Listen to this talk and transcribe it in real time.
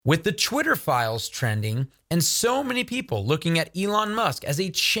With the Twitter files trending and so many people looking at Elon Musk as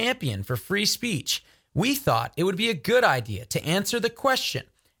a champion for free speech, we thought it would be a good idea to answer the question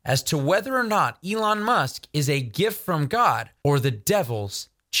as to whether or not Elon Musk is a gift from God or the devil's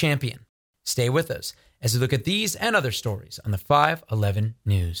champion. Stay with us as we look at these and other stories on the 511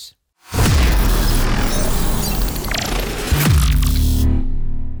 News.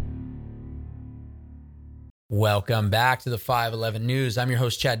 Welcome back to the 511 News. I'm your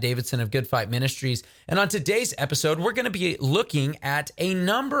host, Chad Davidson of Good Fight Ministries. And on today's episode, we're going to be looking at a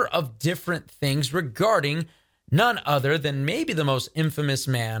number of different things regarding none other than maybe the most infamous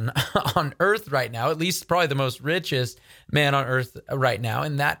man on earth right now, at least probably the most richest man on earth right now,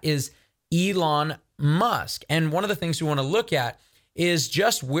 and that is Elon Musk. And one of the things we want to look at is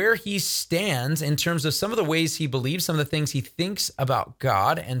just where he stands in terms of some of the ways he believes, some of the things he thinks about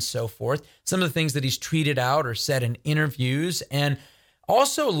God and so forth, some of the things that he's tweeted out or said in interviews, and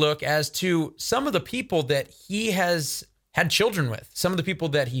also look as to some of the people that he has had children with, some of the people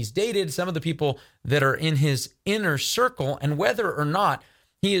that he's dated, some of the people that are in his inner circle, and whether or not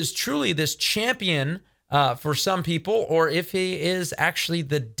he is truly this champion for some people, or if he is actually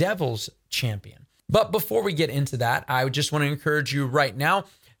the devil's champion. But before we get into that, I just want to encourage you right now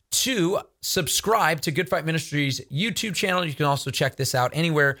to subscribe to Good Fight Ministries YouTube channel. You can also check this out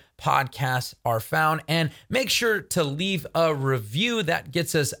anywhere podcasts are found. And make sure to leave a review. That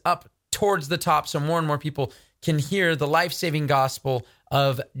gets us up towards the top so more and more people can hear the life-saving gospel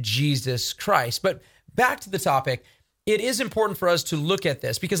of Jesus Christ. But back to the topic. It is important for us to look at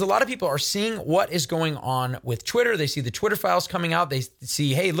this because a lot of people are seeing what is going on with Twitter. They see the Twitter files coming out. They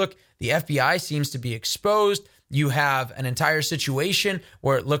see, hey, look, the FBI seems to be exposed. You have an entire situation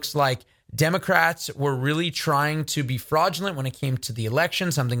where it looks like Democrats were really trying to be fraudulent when it came to the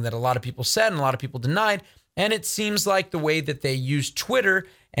election, something that a lot of people said and a lot of people denied. And it seems like the way that they use Twitter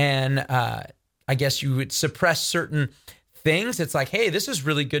and I guess you would suppress certain things. It's like, hey, this is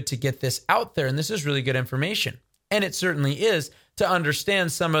really good to get this out there and this is really good information. And it certainly is to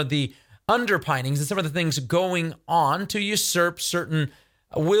understand some of the underpinnings and some of the things going on to usurp certain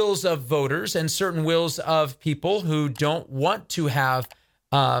wills of voters and certain wills of people who don't want to have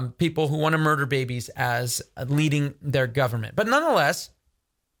people who want to murder babies as leading their government. But nonetheless,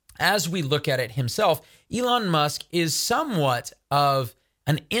 as we look at it himself, Elon Musk is somewhat of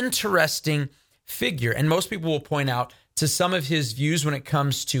an interesting figure. And most people will point out to some of his views when it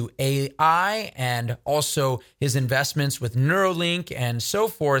comes to AI and also his investments with Neuralink and so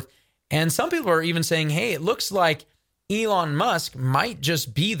forth. And some people are even saying, hey, it looks like Elon Musk might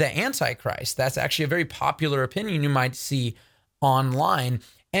just be the Antichrist. That's actually a very popular opinion you might see online.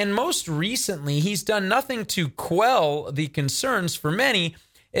 And most recently, he's done nothing to quell the concerns for many,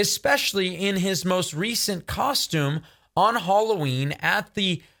 especially in his most recent costume on Halloween at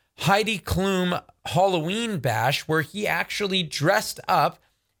the Heidi Klum Halloween bash, where he actually dressed up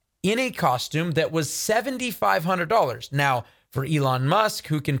in a costume that was $7,500. Now, for Elon Musk,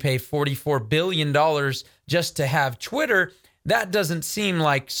 who can pay $44 billion just to have Twitter, that doesn't seem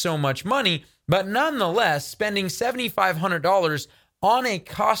like so much money. But nonetheless, spending $7,500 on a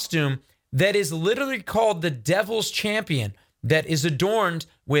costume that is literally called the Devil's Champion, that is adorned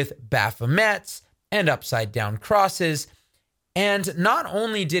with Baphomets and upside down crosses. And not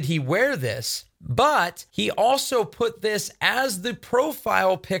only did he wear this, but he also put this as the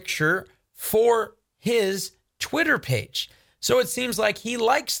profile picture for his Twitter page. So it seems like he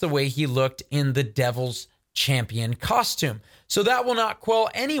likes the way he looked in the Devil's Champion costume. So that will not quell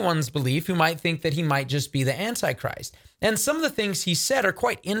anyone's belief who might think that he might just be the Antichrist. And some of the things he said are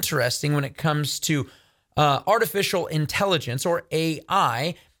quite interesting when it comes to artificial intelligence or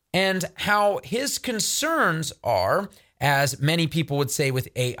AI and how his concerns are. As many people would say with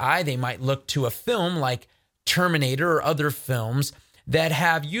AI, they might look to a film like Terminator or other films that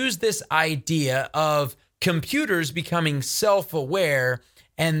have used this idea of computers becoming self-aware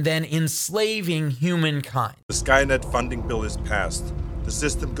and then enslaving humankind. The Skynet funding bill is passed. The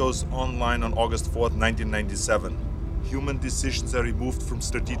system goes online on August 4th, 1997. Human decisions are removed from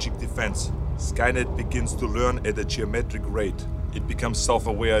strategic defense. Skynet begins to learn at a geometric rate. It becomes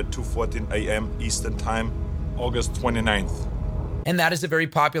self-aware at 2:14 a.m. Eastern Time, August 29th. And that is a very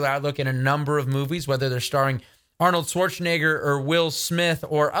popular outlook in a number of movies, whether they're starring Arnold Schwarzenegger or Will Smith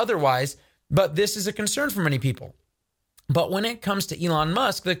or otherwise. But this is a concern for many people. But when it comes to Elon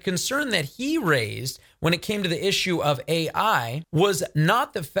Musk, the concern that he raised when it came to the issue of AI was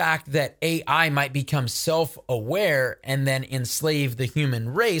not the fact that AI might become self-aware and then enslave the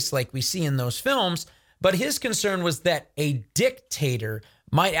human race like we see in those films, but his concern was that a dictator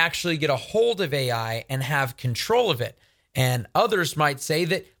might actually get a hold of AI and have control of it. And others might say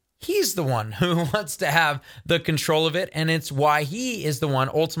that he's the one who wants to have the control of it, and it's why he is the one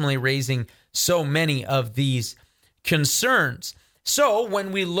ultimately raising so many of these concerns. So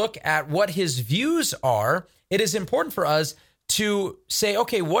when we look at what his views are, it is important for us to say,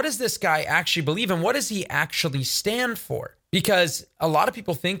 okay, what does this guy actually believe and what does he actually stand for? Because a lot of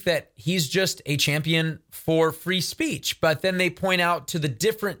people think that he's just a champion for free speech, but then they point out to the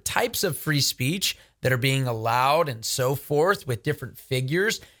different types of free speech that are being allowed and so forth with different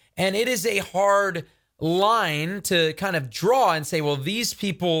figures. And it is a hard line to kind of draw and say, well, these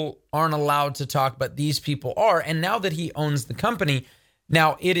people aren't allowed to talk, but these people are. And now that he owns the company,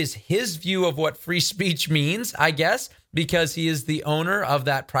 now it is his view of what free speech means, I guess, because he is the owner of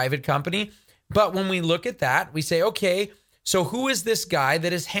that private company. But when we look at that, we say, okay, so who is this guy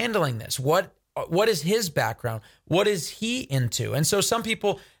that is handling this? What is his background? What is he into? And so some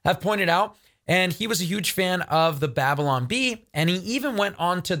people have pointed out, and he was a huge fan of the Babylon Bee, and he even went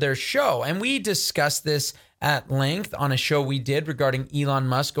on to their show. And we discussed this at length on a show we did regarding Elon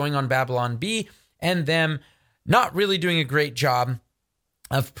Musk going on Babylon Bee and them not really doing a great job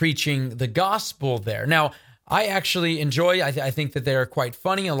of preaching the gospel there. Now, I actually enjoy, I think that they're quite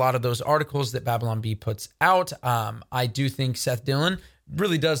funny, a lot of those articles that Babylon Bee puts out. I do think Seth Dillon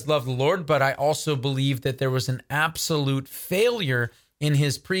really does love the Lord, but I also believe that there was an absolute failure in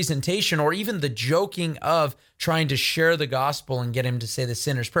his presentation, or even the joking of trying to share the gospel and get him to say the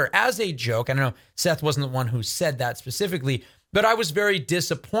sinner's prayer as a joke. I don't know, Seth wasn't the one who said that specifically, but I was very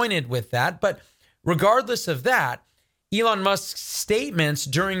disappointed with that. But regardless of that, Elon Musk's statements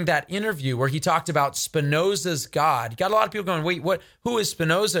during that interview where he talked about Spinoza's God, got a lot of people going, wait, who is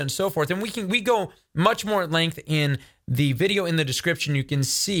Spinoza and so forth. And we go much more at length in the video in the description. You can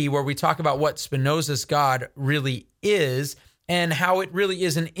see where we talk about what Spinoza's God really is and how it really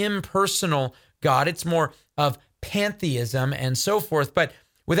is an impersonal God. It's more of pantheism and so forth. But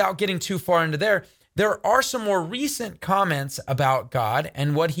without getting too far into there are some more recent comments about God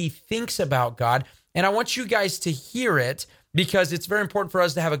and what he thinks about God. And I want you guys to hear it because it's very important for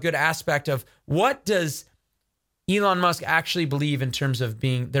us to have a good aspect of what does Elon Musk actually believe in terms of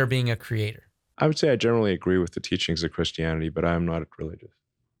there being a creator. I would say I generally agree with the teachings of Christianity, but I am not religious.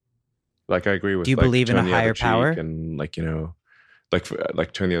 Like I agree with. Do you believe in a higher power? And like turn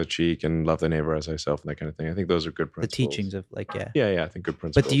the other cheek and love the neighbor as thyself and that kind of thing. I think those are good principles. The teachings of Yeah, I think good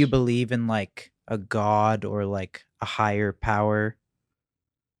principles. But do you believe in like a God or like a higher power?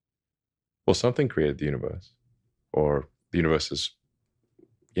 Well, something created the universe, or the universe is,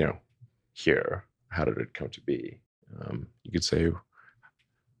 here. How did it come to be? You could say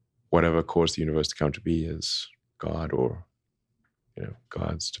whatever caused the universe to come to be is God, or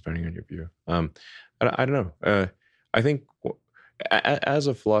gods, depending on your view. I don't know. I think as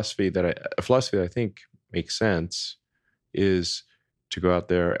a philosophy that I think makes sense is to go out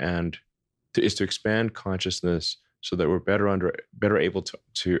there and to expand consciousness so that we're better able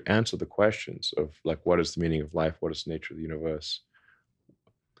to answer the questions of like, what is the meaning of life? What is the nature of the universe?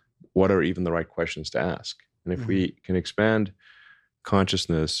 What are even the right questions to ask? And if we can expand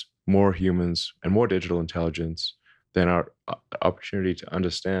consciousness, more humans and more digital intelligence, then our opportunity to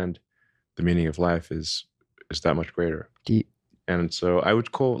understand the meaning of life is that much greater. And so I would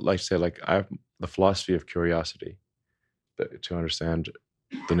I have the philosophy of curiosity to understand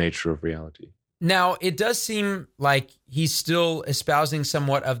the nature of reality. Now, it does seem like he's still espousing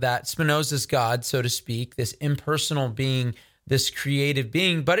somewhat of that Spinoza's God, so to speak, this impersonal being, this creative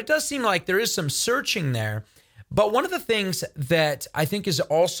being, but it does seem like there is some searching there. But one of the things that I think is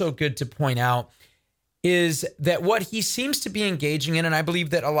also good to point out is that what he seems to be engaging in, and I believe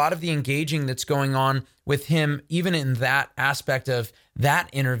that a lot of the engaging that's going on with him, even in that aspect of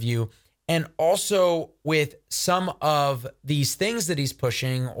that interview, and also with some of these things that he's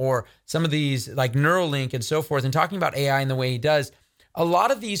pushing, or some of these like Neuralink and so forth, and talking about AI in the way he does, a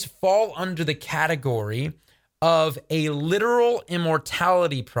lot of these fall under the category of a literal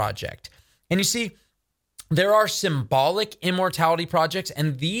immortality project. And you see, there are symbolic immortality projects,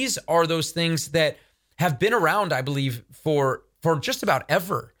 and these are those things that have been around, I believe, for just about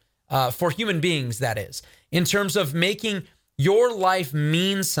ever, for human beings, that is, in terms of making your life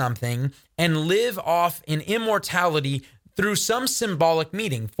mean something and live off in immortality through some symbolic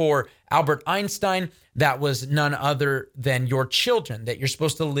meaning. For Albert Einstein, that was none other than your children, that you're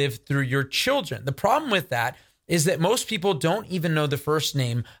supposed to live through your children. The problem with that is that most people don't even know the first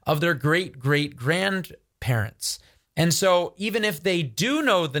name of their great-great-grandparents. And so even if they do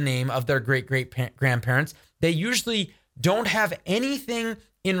know the name of their great-great-grandparents, they usually don't have anything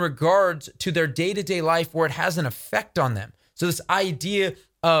in regards to their day-to-day life where it has an effect on them. So this idea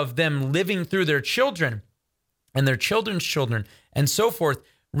of them living through their children and their children's children and so forth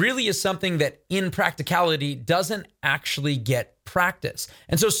really is something that in practicality doesn't actually get practice.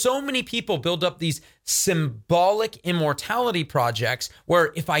 And so many people build up these symbolic immortality projects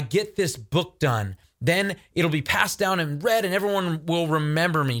where if I get this book done, then it'll be passed down and read and everyone will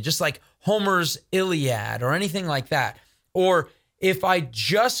remember me, just like Homer's Iliad or anything like that. Or if I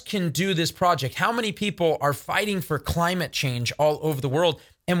just can do this project, how many people are fighting for climate change all over the world?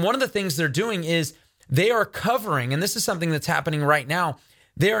 And one of the things they're doing is they are covering, and this is something that's happening right now,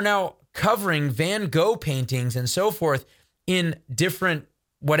 they are now covering Van Gogh paintings and so forth in different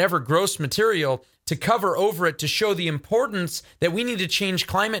whatever gross material to cover over it to show the importance that we need to change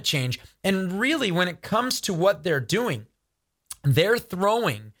climate change. And really, when it comes to what they're doing, they're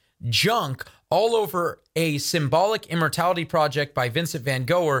throwing junk all over a symbolic immortality project by Vincent van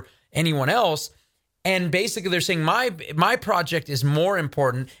Gogh or anyone else. And basically they're saying my project is more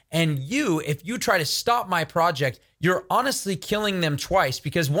important. And if you try to stop my project, you're honestly killing them twice,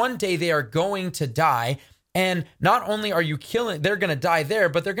 because one day they are going to die. And not only are you killing, they're going to die there,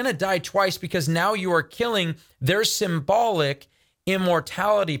 but they're going to die twice because now you are killing their symbolic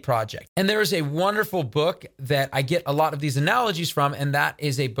immortality project. And there is a wonderful book that I get a lot of these analogies from, and that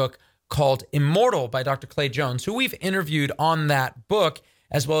is a book called Immortal by Dr. Clay Jones, who we've interviewed on that book,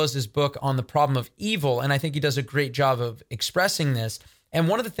 as well as his book on the problem of evil. And I think he does a great job of expressing this. And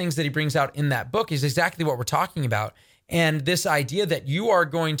one of the things that he brings out in that book is exactly what we're talking about. And this idea that you are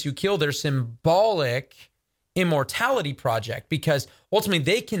going to kill their symbolic immortality project, because ultimately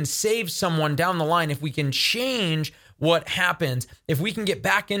they can save someone down the line if we can change what happens, if we can get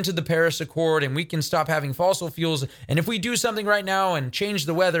back into the Paris Accord and we can stop having fossil fuels. And if we do something right now and change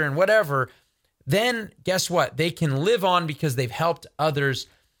the weather and whatever, then guess what? They can live on because they've helped others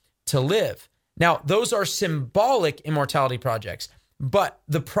to live. Now, those are symbolic immortality projects, but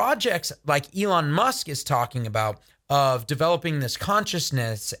the projects like Elon Musk is talking about of developing this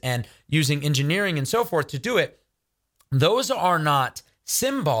consciousness and using engineering and so forth to do it, those are not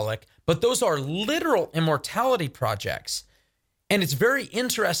symbolic, but those are literal immortality projects. And it's very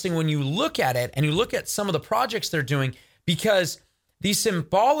interesting when you look at it and you look at some of the projects they're doing, because the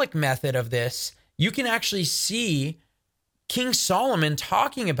symbolic method of this, you can actually see King Solomon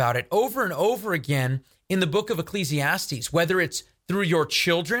talking about it over and over again in the book of Ecclesiastes, whether it's through your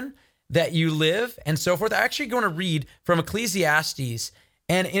children that you live and so forth. I'm actually going to read from Ecclesiastes.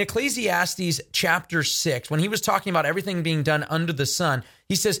 And in Ecclesiastes chapter 6, when he was talking about everything being done under the sun,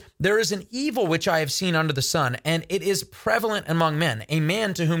 he says, "There is an evil which I have seen under the sun, and it is prevalent among men, a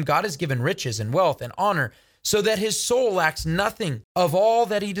man to whom God has given riches and wealth and honor, so that his soul lacks nothing of all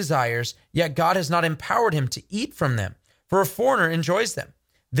that he desires, yet God has not empowered him to eat from them, for a foreigner enjoys them.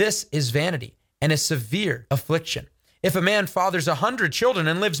 This is vanity and a severe affliction. If a man fathers 100 children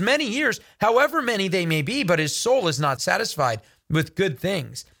and lives many years, however many they may be, but his soul is not satisfied with good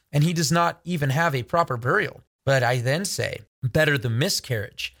things, and he does not even have a proper burial. But I then say, better the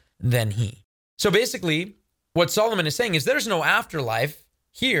miscarriage than he." So basically, what Solomon is saying is there's no afterlife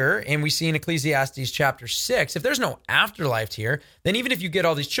here, and we see in Ecclesiastes chapter 6, if there's no afterlife here, then even if you get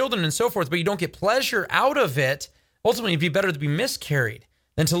all these children and so forth, but you don't get pleasure out of it, ultimately it'd be better to be miscarried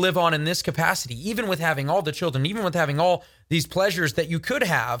than to live on in this capacity, even with having all the children, even with having all these pleasures that you could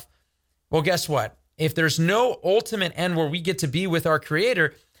have. Well, guess what? If there's no ultimate end where we get to be with our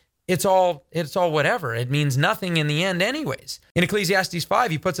Creator, it's all whatever. It means nothing in the end anyways. In Ecclesiastes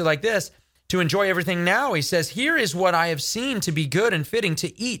 5, he puts it like this: to enjoy everything now, he says, "Here is what I have seen to be good and fitting,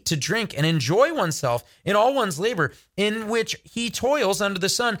 to eat, to drink, and enjoy oneself in all one's labor, in which he toils under the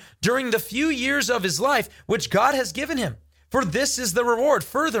sun during the few years of his life, which God has given him. For this is the reward.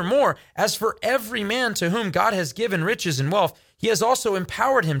 Furthermore, as for every man to whom God has given riches and wealth, he has also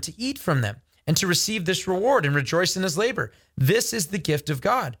empowered him to eat from them, and to receive this reward and rejoice in his labor. This is the gift of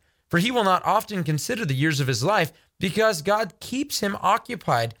God. For he will not often consider the years of his life, because God keeps him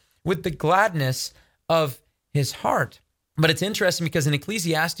occupied with the gladness of his heart." But it's interesting because in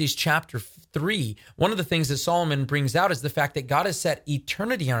Ecclesiastes chapter 3, one of the things that Solomon brings out is the fact that God has set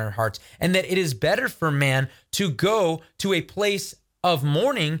eternity on our hearts, and that it is better for man to go to a place of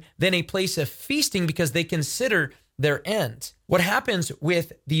mourning than a place of feasting, because they consider their end. What happens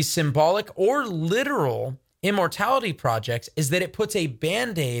with these symbolic or literal immortality projects is that it puts a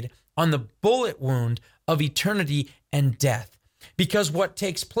Band-Aid on the bullet wound of eternity and death. Because what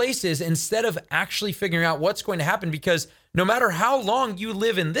takes place is, instead of actually figuring out what's going to happen, because no matter how long you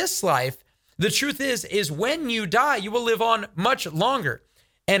live in this life, the truth is when you die, you will live on much longer.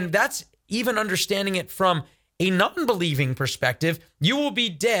 And that's even understanding it from a non-believing perspective, you will be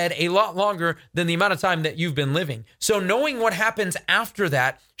dead a lot longer than the amount of time that you've been living. So knowing what happens after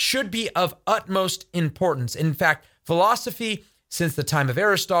that should be of utmost importance. In fact, philosophy, since the time of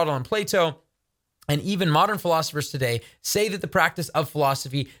Aristotle and Plato, and even modern philosophers today, say that the practice of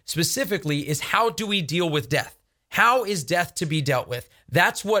philosophy specifically is how do we deal with death? How is death to be dealt with?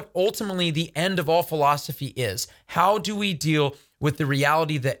 That's what ultimately the end of all philosophy is. How do we deal with the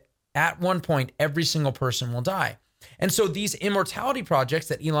reality that at one point every single person will die? And so these immortality projects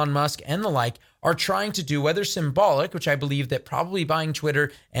that Elon Musk and the like are trying to do, whether symbolic, which I believe that probably buying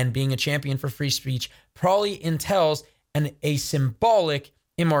Twitter and being a champion for free speech probably entails a symbolic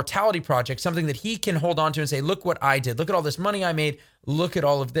immortality project, something that he can hold on to and say, look what I did. Look at all this money I made. Look at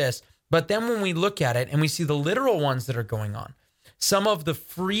all of this. But then when we look at it and we see the literal ones that are going on, some of the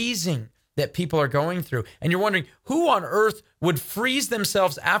freezing that people are going through, and you're wondering who on earth would freeze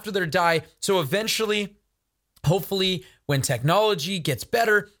themselves after they die. So eventually, hopefully, when technology gets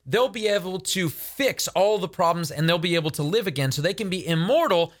better, they'll be able to fix all the problems and they'll be able to live again so they can be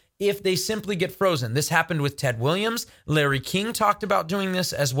immortal if they simply get frozen. This happened with Ted Williams. Larry King talked about doing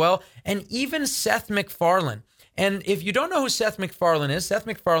this as well. And even Seth MacFarlane. And if you don't know who Seth MacFarlane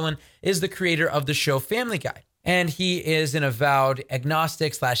is the creator of the show Family Guy. And he is an avowed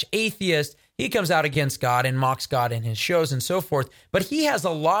agnostic / atheist. He comes out against God and mocks God in his shows and so forth. But he has a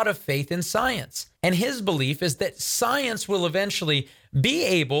lot of faith in science. And his belief is that science will eventually be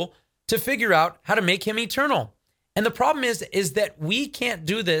able to figure out how to make him eternal. And the problem is that we can't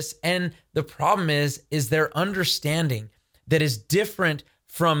do this. And the problem is their understanding that is different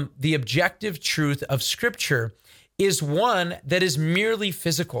from the objective truth of Scripture is one that is merely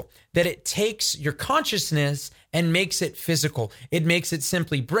physical, that it takes your consciousness and makes it physical. It makes it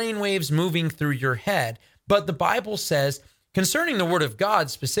simply brainwaves moving through your head. But the Bible says, concerning the Word of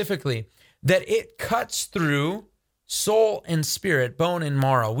God specifically, that it cuts through soul and spirit, bone and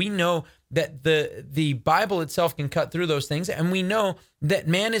marrow. We know that the Bible itself can cut through those things, and we know that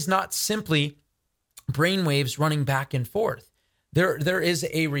man is not simply brainwaves running back and forth. There is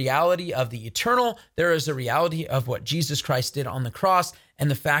a reality of the eternal. There is a reality of what Jesus Christ did on the cross and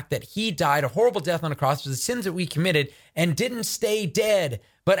the fact that he died a horrible death on the cross for the sins that we committed and didn't stay dead,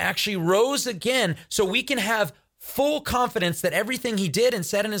 but actually rose again so we can have full confidence that everything he did and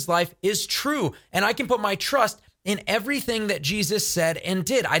said in his life is true. And I can put my trust in everything that Jesus said and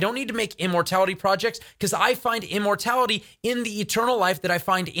did. I don't need to make immortality projects because I find immortality in the eternal life that I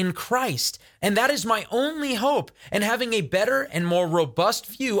find in Christ. And that is my only hope. And having a better and more robust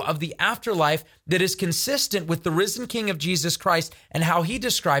view of the afterlife that is consistent with the risen King of Jesus Christ and how he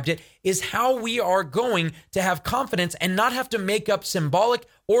described it is how we are going to have confidence and not have to make up symbolic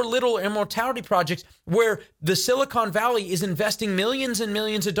or little immortality projects where the Silicon Valley is investing millions and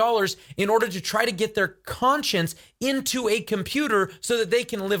millions of dollars in order to try to get their conscience into a computer so that they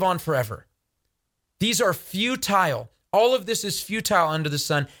can live on forever. These are futile. All of this is futile under the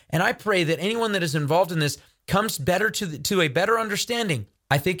sun. And I pray that anyone that is involved in this comes better to a better understanding.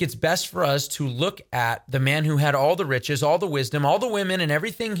 I think it's best for us to look at the man who had all the riches, all the wisdom, all the women, and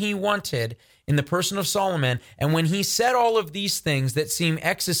everything he wanted in the person of Solomon. And when he said all of these things that seem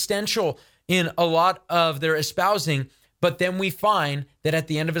existential in a lot of their espousing, but then we find that at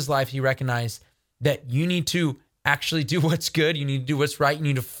the end of his life, he recognized that you need to actually do what's good. You need to do what's right. You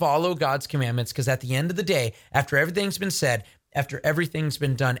need to follow God's commandments, because at the end of the day, after everything's been said, after everything's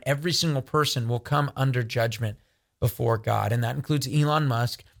been done, every single person will come under judgment before God. And that includes Elon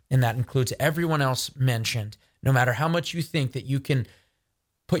Musk, and that includes everyone else mentioned. No matter how much you think that you can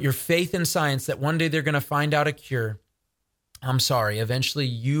put your faith in science that one day they're going to find out a cure, I'm sorry, eventually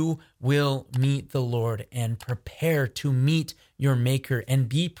you will meet the Lord, and prepare to meet your Maker, and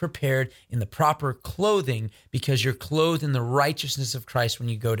be prepared in the proper clothing, because you're clothed in the righteousness of Christ when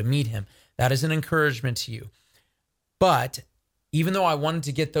you go to meet him. That is an encouragement to you. But even though I wanted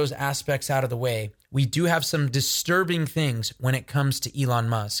to get those aspects out of the way, we do have some disturbing things when it comes to Elon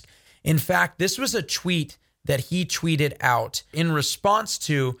Musk. In fact, this was a tweet that he tweeted out in response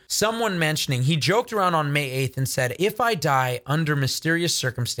to someone mentioning, he joked around on May 8th and said, "If I die under mysterious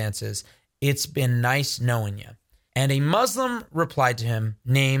circumstances, it's been nice knowing you." And a Muslim replied to him,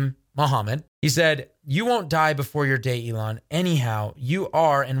 named Muhammad. He said, "You won't die before your day, Elon. Anyhow, you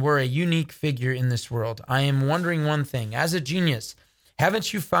are and were a unique figure in this world. I am wondering one thing. As a genius,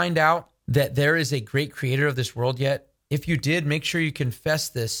 haven't you found out that there is a great creator of this world yet? If you did, make sure you confess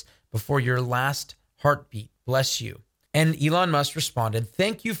this before your last heartbeat. Bless you." And Elon Musk responded,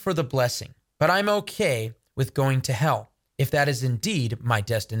 "Thank you for the blessing, but I'm okay with going to hell, if that is indeed my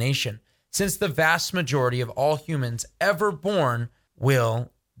destination, since the vast majority of all humans ever born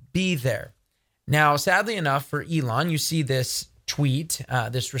will be there." Now, sadly enough for Elon, you see this tweet,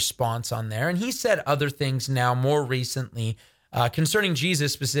 this response on there, and he said other things now more recently concerning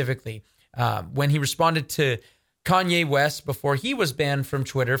Jesus specifically. When he responded to Kanye West before he was banned from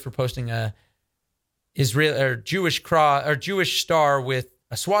Twitter for posting a Jewish star with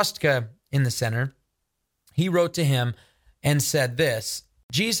a swastika in the center, he wrote to him and said this: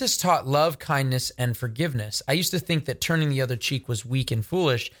 Jesus taught love, kindness, and forgiveness. I used to think that turning the other cheek was weak and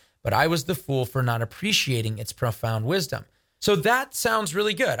foolish, but I was the fool for not appreciating its profound wisdom. So that sounds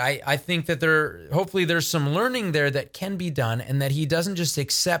really good. I think that hopefully there's some learning there that can be done, and that he doesn't just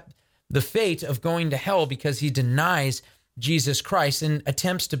accept the fate of going to hell because he denies Jesus Christ and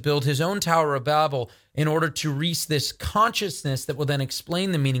attempts to build his own Tower of Babel in order to reach this consciousness that will then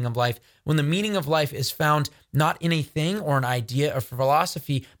explain the meaning of life, when the meaning of life is found not in a thing or an idea or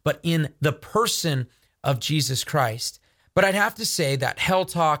philosophy, but in the person of Jesus Christ. But I'd have to say that hell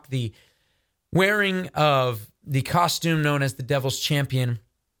talk, the wearing of the costume known as the Devil's Champion,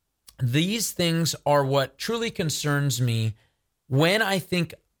 these things are what truly concerns me when I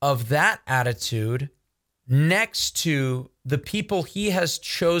think of that attitude next to the people he has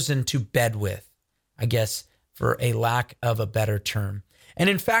chosen to bed with, I guess, for a lack of a better term. And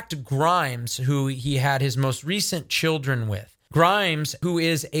in fact, Grimes, who he had his most recent children with, Grimes, who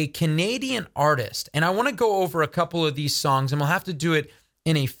is a Canadian artist, and I want to go over a couple of these songs, and we'll have to do it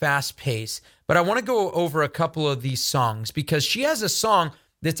in a fast pace, but I want to go over a couple of these songs because she has a song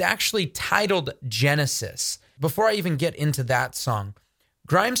that's actually titled Genesis. Before I even get into that song,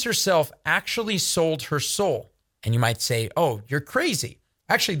 Grimes herself actually sold her soul. And you might say, oh, you're crazy.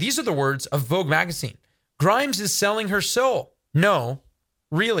 Actually, these are the words of Vogue magazine. Grimes is selling her soul. No,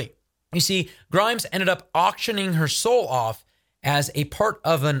 really. You see, Grimes ended up auctioning her soul off as a part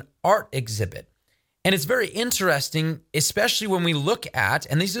of an art exhibit. And it's very interesting, especially when we look at,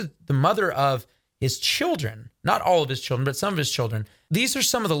 and these are the mother of his children, not all of his children, but some of his children. These are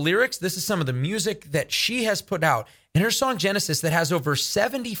some of the lyrics. This is some of the music that she has put out. In her song Genesis, that has over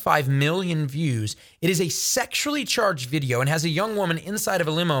 75 million views, it is a sexually charged video and has a young woman inside of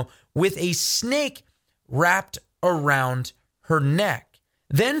a limo with a snake wrapped around her neck.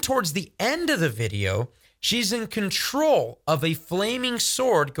 Then towards the end of the video, she's in control of a flaming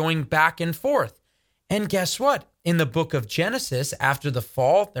sword going back and forth. And guess what? In the book of Genesis, after the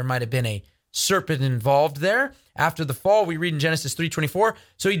fall, there might have been a serpent involved there. After the fall, we read in Genesis 3:24,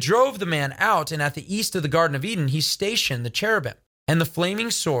 so he drove the man out, and at the east of the Garden of Eden, he stationed the cherubim and the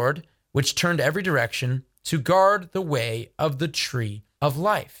flaming sword, which turned every direction to guard the way of the tree of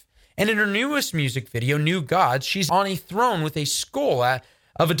life. And in her newest music video, New Gods, she's on a throne with a skull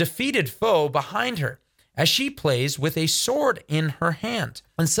of a defeated foe behind her as she plays with a sword in her hand.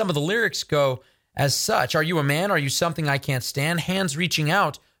 And some of the lyrics go as such: are you a man? Are you something I can't stand? Hands reaching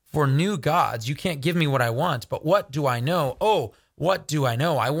out for new gods. You can't give me what I want, but what do I know? Oh, what do I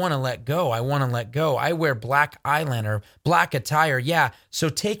know? I want to let go. I want to let go. I wear black eyeliner, black attire. Yeah, so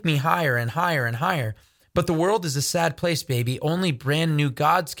take me higher and higher and higher. But the world is a sad place, baby. Only brand new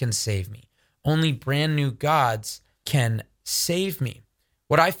gods can save me. Only brand new gods can save me.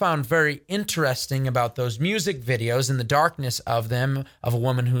 What I found very interesting about those music videos and the darkness of them, of a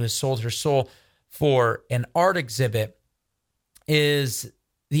woman who has sold her soul for an art exhibit, is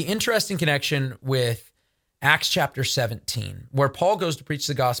the interesting connection with Acts chapter 17, where Paul goes to preach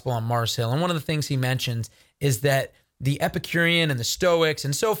the gospel on Mars Hill. And one of the things he mentions is that the Epicurean and the Stoics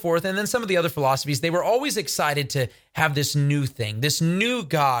and so forth, and then some of the other philosophies, they were always excited to have this new thing, this new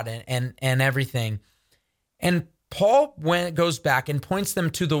God and everything. And Paul goes back and points them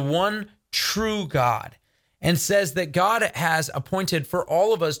to the one true God and says that God has appointed for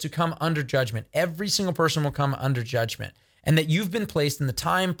all of us to come under judgment. Every single person will come under judgment. And that you've been placed in the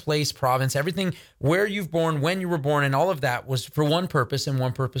time, place, province, everything, where you've born, when you were born, and all of that was for one purpose and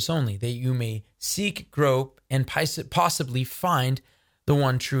one purpose only, that you may seek, grope, and possibly find the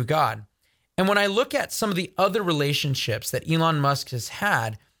one true God. And when I look at some of the other relationships that Elon Musk has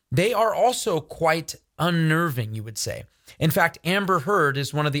had, they are also quite unnerving, you would say. In fact, Amber Heard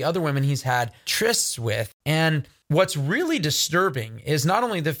is one of the other women he's had trysts with. And what's really disturbing is not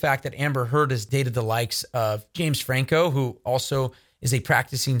only the fact that Amber Heard has dated the likes of James Franco, who also is a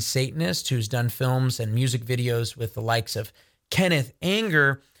practicing Satanist who's done films and music videos with the likes of Kenneth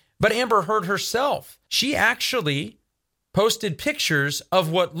Anger, but Amber Heard herself, she actually posted pictures of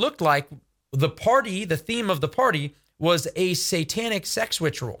what looked like the party, the theme of the party was a satanic sex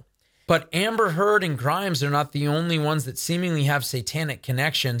ritual. But Amber Heard and Grimes are not the only ones that seemingly have satanic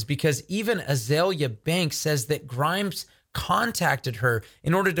connections, because even Azalea Banks says that Grimes contacted her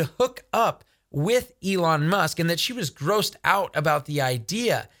in order to hook up with Elon Musk and that she was grossed out about the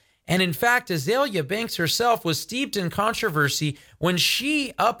idea. And in fact, Azealia Banks herself was steeped in controversy when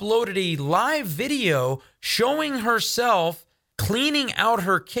she uploaded a live video showing herself cleaning out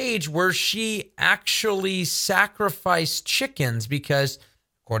her cage where she actually sacrificed chickens because,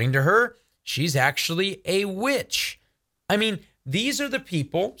 according to her, she's actually a witch. I mean, these are the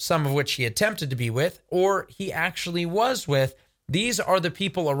people, some of which he attempted to be with, or he actually was with. These are the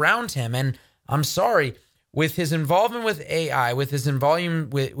people around him. And I'm sorry, with his involvement with AI, with his involvement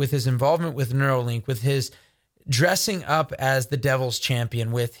with Neuralink, with his dressing up as the devil's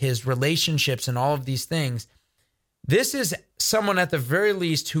champion, with his relationships and all of these things, this is someone at the very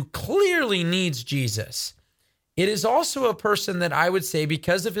least who clearly needs Jesus. It is also a person that I would say,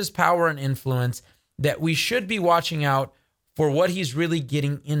 because of his power and influence, that we should be watching out for what he's really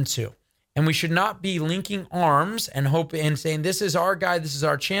getting into. And we should not be linking arms and hope and saying, this is our guy, this is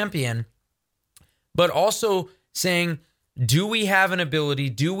our champion, but also saying, do we have an ability,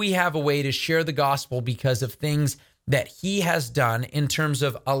 do we have a way to share the gospel because of things that he has done in terms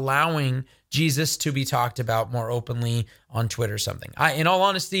of allowing Jesus to be talked about more openly on Twitter or something. In all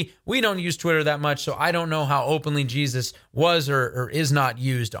honesty, we don't use Twitter that much, so I don't know how openly Jesus was or is not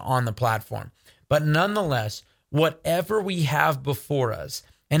used on the platform. But nonetheless, whatever we have before us,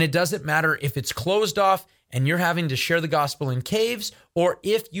 and it doesn't matter if it's closed off and you're having to share the gospel in caves, or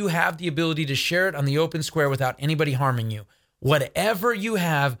if you have the ability to share it on the open square without anybody harming you, whatever you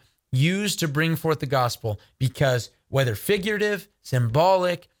have, use to bring forth the gospel, because whether figurative,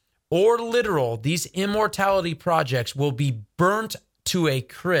 symbolic, or literal, these immortality projects will be burnt to a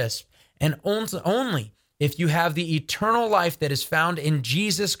crisp. And only if you have the eternal life that is found in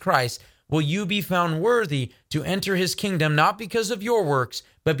Jesus Christ will you be found worthy to enter his kingdom, not because of your works,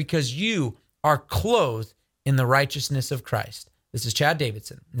 but because you are clothed in the righteousness of Christ. This is Chad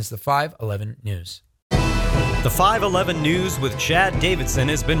Davidson. This is the 511 News. The 511 News with Chad Davidson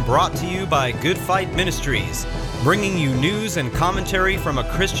has been brought to you by Good Fight Ministries, bringing you news and commentary from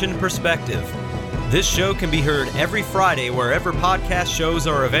a Christian perspective. This show can be heard every Friday wherever podcast shows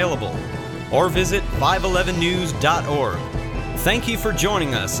are available, or visit 511news.org. Thank you for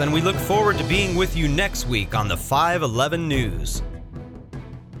joining us, and we look forward to being with you next week on the 511 News.